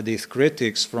Muslim hadith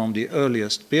critics from the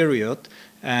earliest period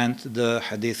and the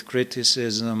hadith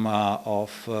criticism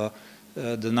of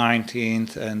the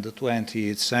 19th and the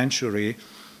 20th century,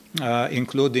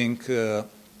 including,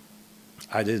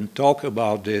 I didn't talk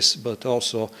about this, but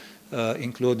also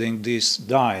including these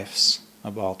dives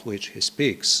about which he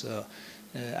speaks.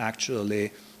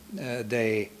 Actually,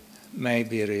 they may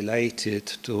be related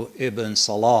to Ibn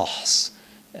Salah's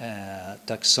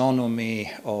taxonomy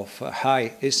of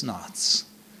high isnads.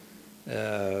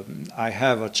 I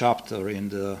have a chapter in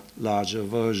the larger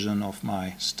version of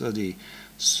my study.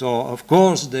 So, of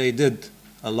course, they did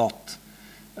a lot.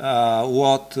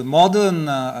 What modern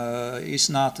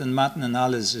isnad and matn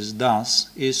analysis does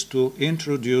is to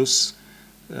introduce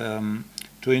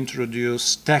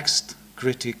text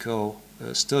critical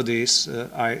studies.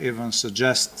 I even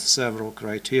suggest several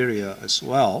criteria as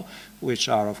well, which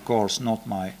are, of course, not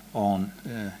my own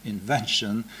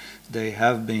invention. They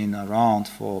have been around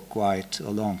for quite a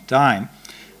long time.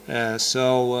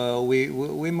 So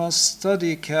we must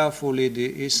study carefully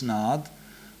the isnad.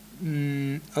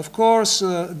 Of course,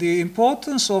 the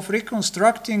importance of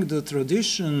reconstructing the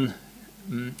tradition,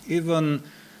 even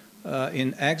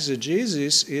in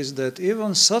exegesis, is that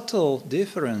even subtle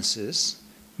differences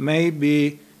may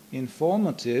be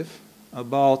informative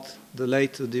about the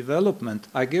later development.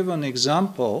 I give an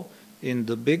example in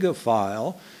the bigger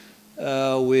file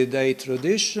with a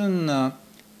tradition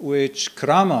which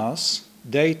Kramas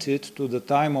dated to the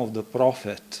time of the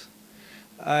Prophet.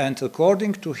 And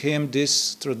according to him,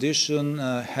 this tradition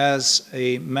has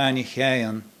a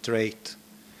Manichaean trait.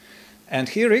 And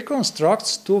he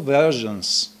reconstructs two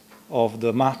versions of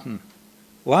the matn.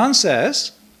 One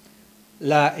says,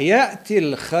 La ya'ti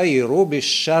al-khayru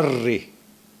bish-sharri.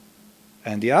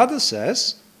 And the other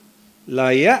says, La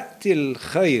ya'ti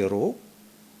al-khayru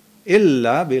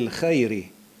illa bil-khayri.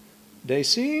 They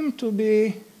seem to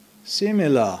be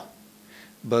similar.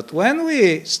 But when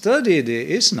we study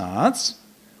the isnads,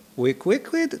 we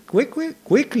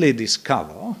quickly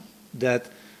discover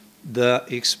that the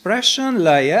expression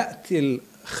La ya'ti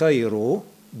al-khayru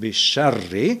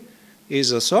bish-sharri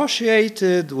is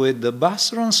associated with the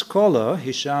Basran scholar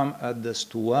Hisham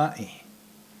ad-Dastuwa'i.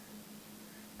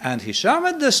 And Hisham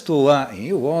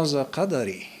ad-Dastuwa'i was a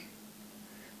Qadari.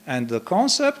 And the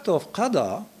concept of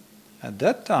Qadar at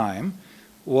that time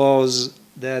was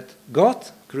that God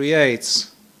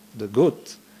creates the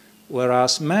good,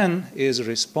 whereas man is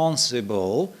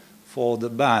responsible for the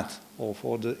bad or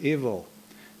for the evil.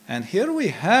 And here we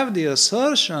have the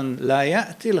assertion, لا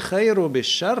يأتي الخير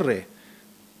بالشر.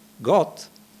 God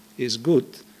is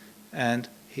good, and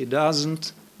he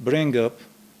doesn't bring up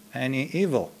any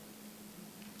evil.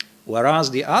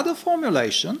 Whereas the other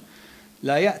formulation,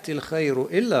 لا يأتي الخير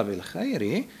إلا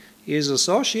بالخير, is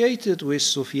associated with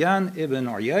Sufyan ibn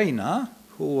Uyayna,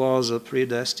 who was a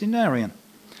predestinarian.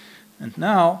 And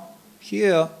now,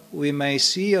 here we may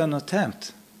see an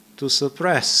attempt to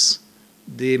suppress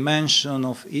the mention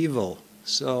of evil.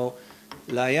 So,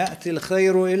 لا يأتي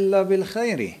الخير إلا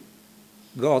بالخير.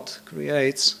 God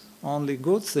creates only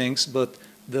good things, but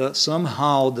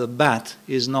somehow the bad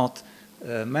is not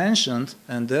mentioned,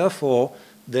 and therefore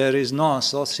there is no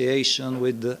association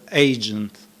with the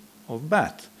agent of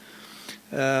bad.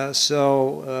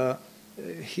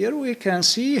 Here we can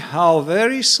see how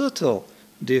very subtle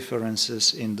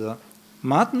differences in the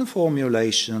Matan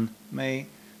formulation may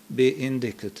be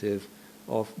indicative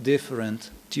of different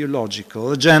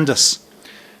theological agendas.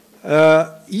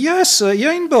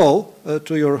 Yainbo,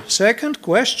 to your second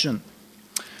question,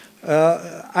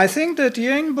 I think that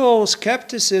Yainbo's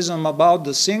skepticism about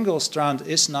the single-strand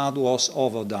isnad was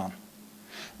overdone.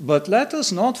 But let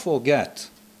us not forget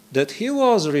that he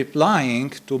was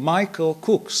replying to Michael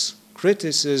Cook's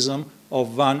criticism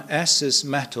of Van Esse's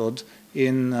method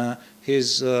in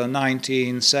his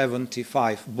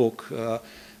 1975 book,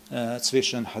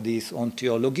 Zwischen Hadith und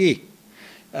Theologie.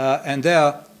 And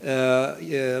there,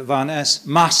 Van Ess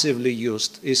massively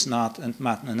used isnad and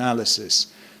matan analysis.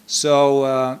 So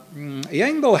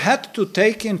Yainbo had to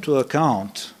take into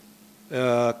account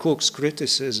Cook's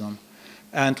criticism.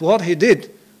 And what he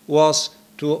did was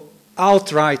to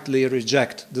outrightly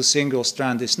reject the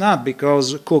single-strand isnad,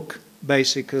 because Cook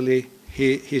basically,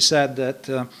 he said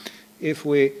that if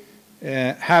we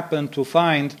happen to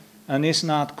find an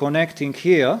isnad connecting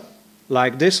here,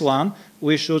 like this one,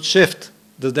 we should shift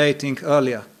the dating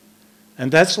earlier.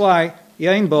 And that's why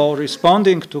Yainbo,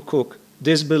 responding to Cook,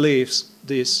 disbelieves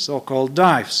these so-called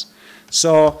dives.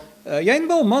 So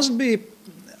Yainbo must be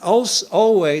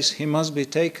always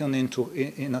taken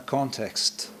in a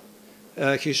context.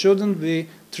 He shouldn't be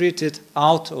treated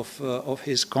out of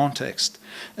his context.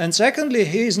 And secondly,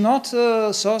 he is not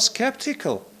so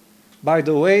skeptical by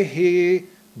the way he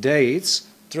dates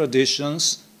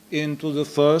traditions into the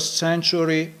 1st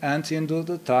century and into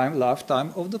the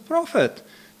lifetime of the Prophet,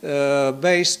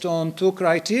 based on 2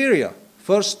 criteria.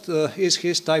 First is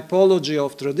his typology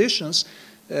of traditions,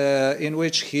 in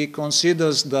which he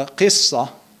considers the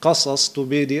qasas, to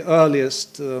be the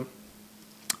earliest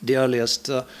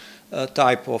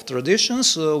type of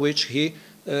traditions, which he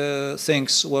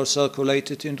thinks were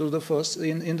circulated into the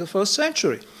in the 1st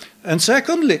century. And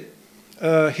secondly,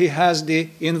 he has the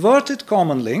inverted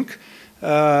common link.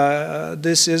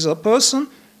 This is a person,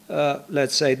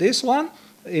 let's say this one,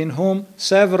 in whom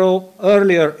several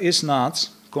earlier isnads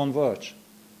converge.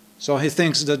 So he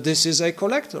thinks that this is a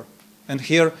collector. And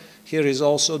here is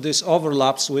also this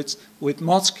overlaps with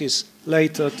Motzki's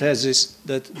later thesis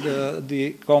that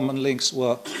the common links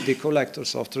were the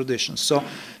collectors of traditions. So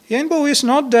Yainbo is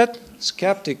not that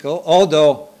skeptical,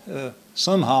 although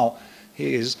somehow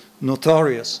he is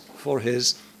notorious for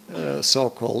his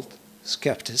so-called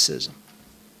skepticism.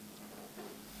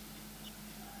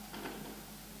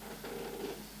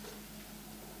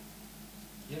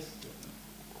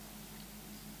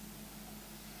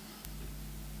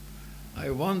 I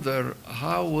wonder,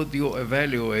 how would you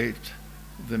evaluate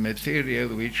the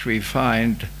material which we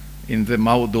find in the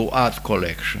Mawdu'at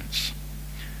collections?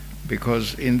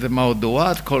 Because in the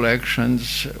Mawdu'at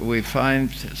collections we find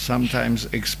sometimes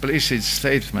explicit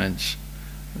statements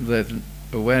that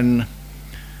when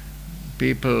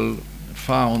people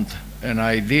found an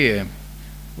idea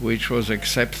which was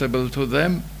acceptable to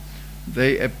them,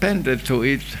 they appended to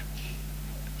it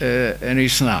an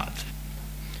isnad.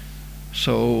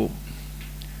 So,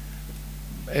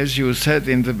 as you said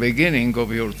in the beginning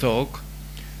of your talk,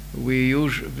 we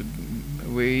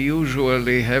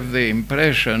usually have the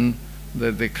impression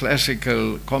that the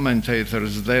classical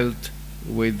commentators dealt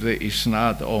with the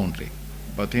isnad only.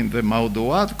 But in the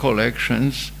Mawdu'at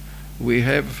collections, we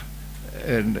have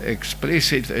an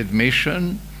explicit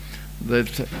admission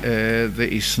that the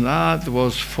isnad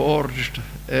was forged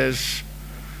as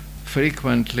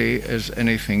frequently as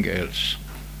anything else.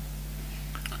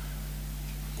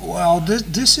 Well,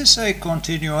 this is a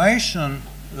continuation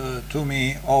to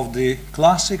me of the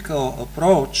classical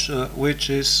approach,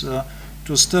 which is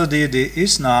to study the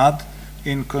isnad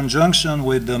in conjunction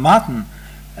with the matan.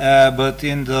 But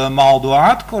in the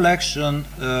Mawdu'at collection,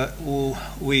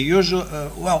 we usually,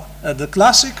 the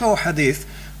classical hadith,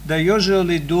 they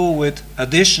usually do with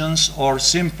additions or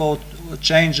simple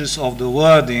changes of the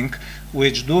wording,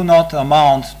 which do not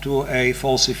amount to a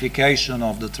falsification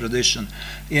of the tradition.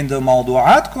 In the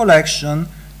Mawdu'at collection,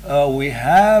 we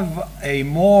have a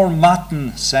more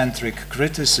matan-centric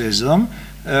criticism,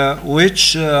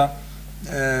 which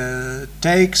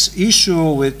takes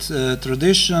issue with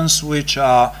traditions which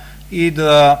are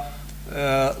either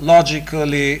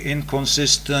logically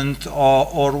inconsistent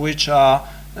or which are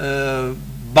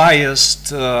biased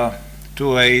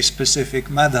to a specific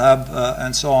madhab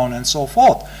and so on and so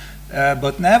forth.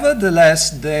 But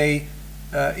nevertheless, they,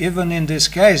 even in this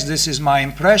case, this is my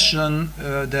impression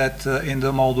that in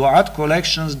the Mawdu'at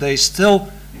collections, they still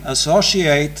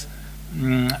associate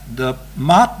the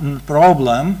matan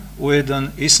problem with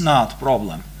an isnad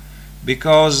problem,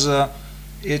 because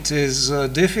it is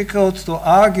difficult to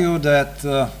argue that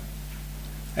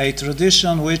a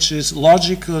tradition which is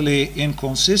logically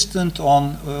inconsistent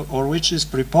or which is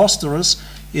preposterous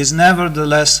is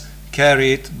nevertheless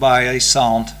carried by a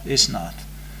sound isnad.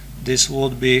 This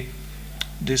would be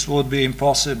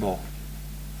impossible.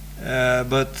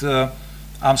 But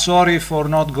I'm sorry for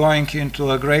not going into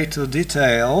a greater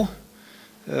detail,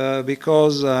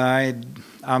 because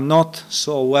I'm not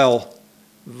so well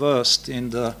versed in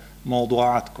the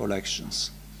Mawdu'at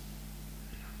collections.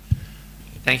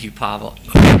 Thank you, Pavel.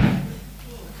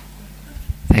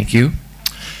 Thank you.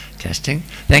 Testing.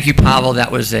 Thank you, Pavel.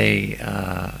 That was a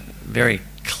very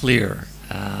clear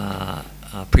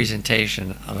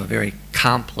presentation of a very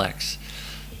complex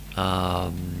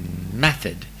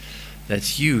method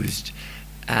that's used.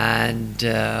 And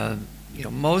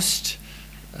most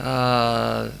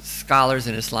scholars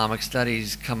in Islamic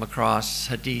studies come across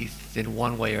hadith in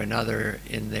one way or another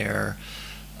in their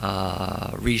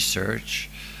research.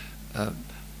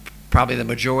 Probably the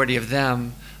majority of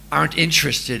them aren't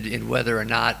interested in whether or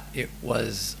not it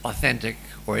was authentic,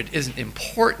 or it isn't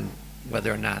important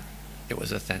whether or not it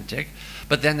was authentic.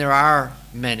 But then there are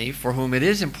many for whom it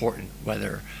is important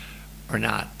whether or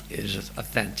not it is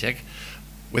authentic.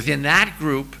 Within that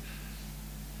group,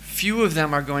 few of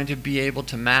them are going to be able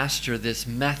to master this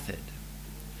method.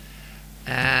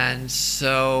 And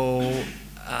so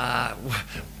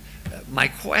my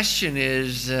question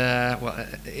is,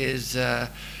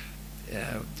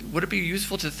 would it be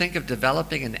useful to think of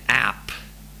developing an app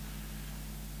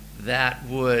that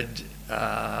would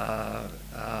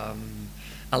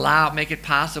make it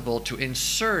possible to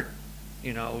insert,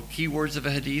 keywords of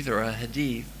a hadith or a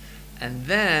hadith, and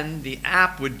then the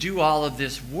app would do all of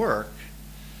this work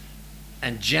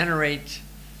and generate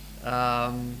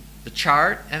the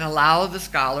chart and allow the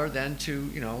scholar then to,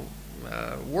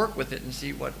 work with it and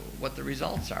see what the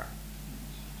results are?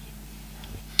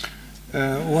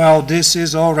 Well, this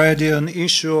is already an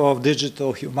issue of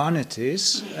digital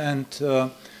humanities, and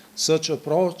such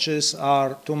approaches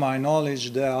are, to my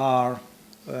knowledge, they are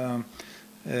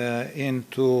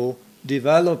into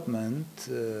development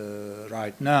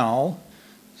right now.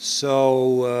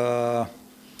 So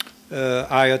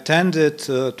I attended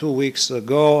 2 weeks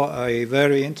ago a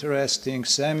very interesting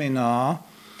seminar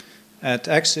at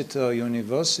Exeter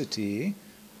University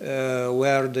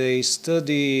where they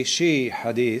study Shi'i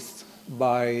hadith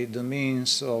by the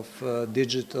means of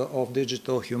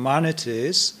digital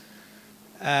humanities,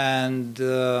 and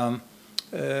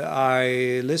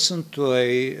I listened to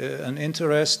an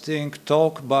interesting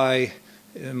talk by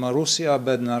Marusia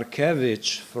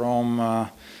Bednarkiewicz from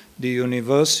the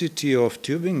University of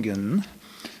Tübingen.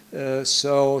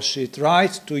 So she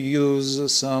tried to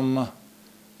use some.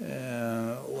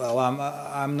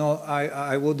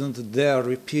 I wouldn't dare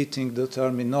repeating the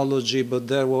terminology, but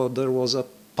there was a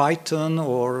Python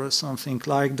or something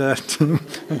like that.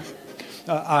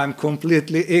 I'm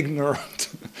completely ignorant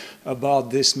about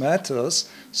these matters.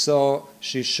 So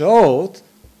she showed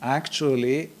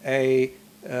actually a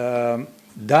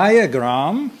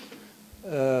diagram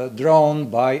drawn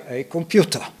by a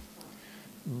computer.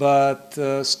 But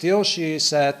still, she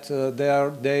said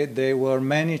there were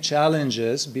many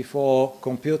challenges before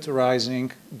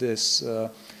computerizing this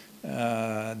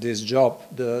job,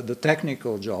 the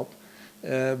technical job.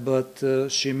 But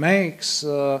she makes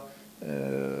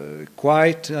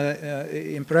quite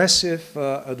impressive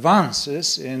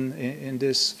advances in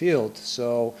this field.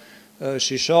 So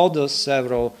she showed us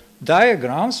several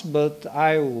diagrams, but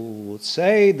I would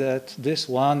say that this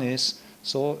one is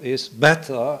so it's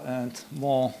better and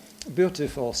more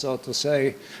beautiful, so to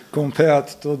say, compared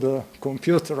to the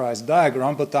computerized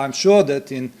diagram. But I'm sure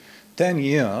that in 10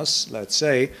 years, let's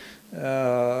say,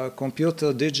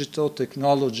 computer digital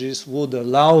technologies would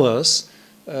allow us,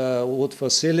 would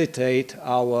facilitate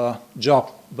our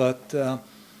job. But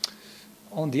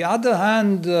on the other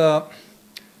hand,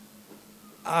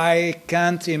 I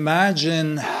can't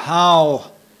imagine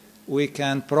how we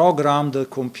can program the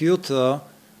computer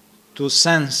to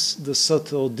sense the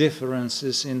subtle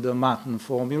differences in the matter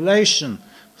formulation.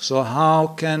 So how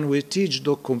can we teach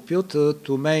the computer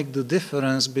to make the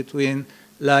difference between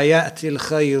لا يأتي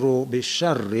الخير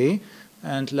بالشر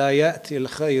and لا يأتي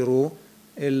الخير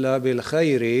إلا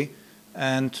بالخير,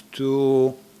 and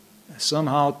to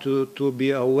somehow to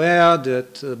be aware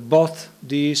that both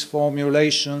these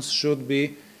formulations should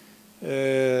be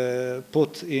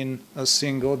put in a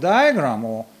single diagram.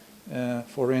 Or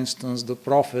for instance, the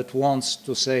prophet wants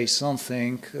to say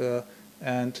something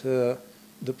and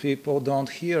the people don't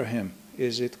hear him.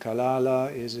 Is it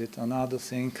kalala? Is it another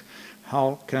thing?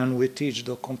 How can we teach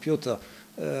the computer?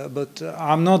 But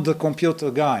I'm not the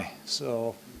computer guy,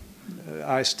 so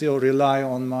I still rely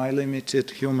on my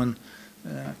limited human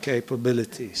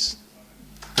capabilities.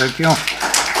 Thank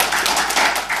you.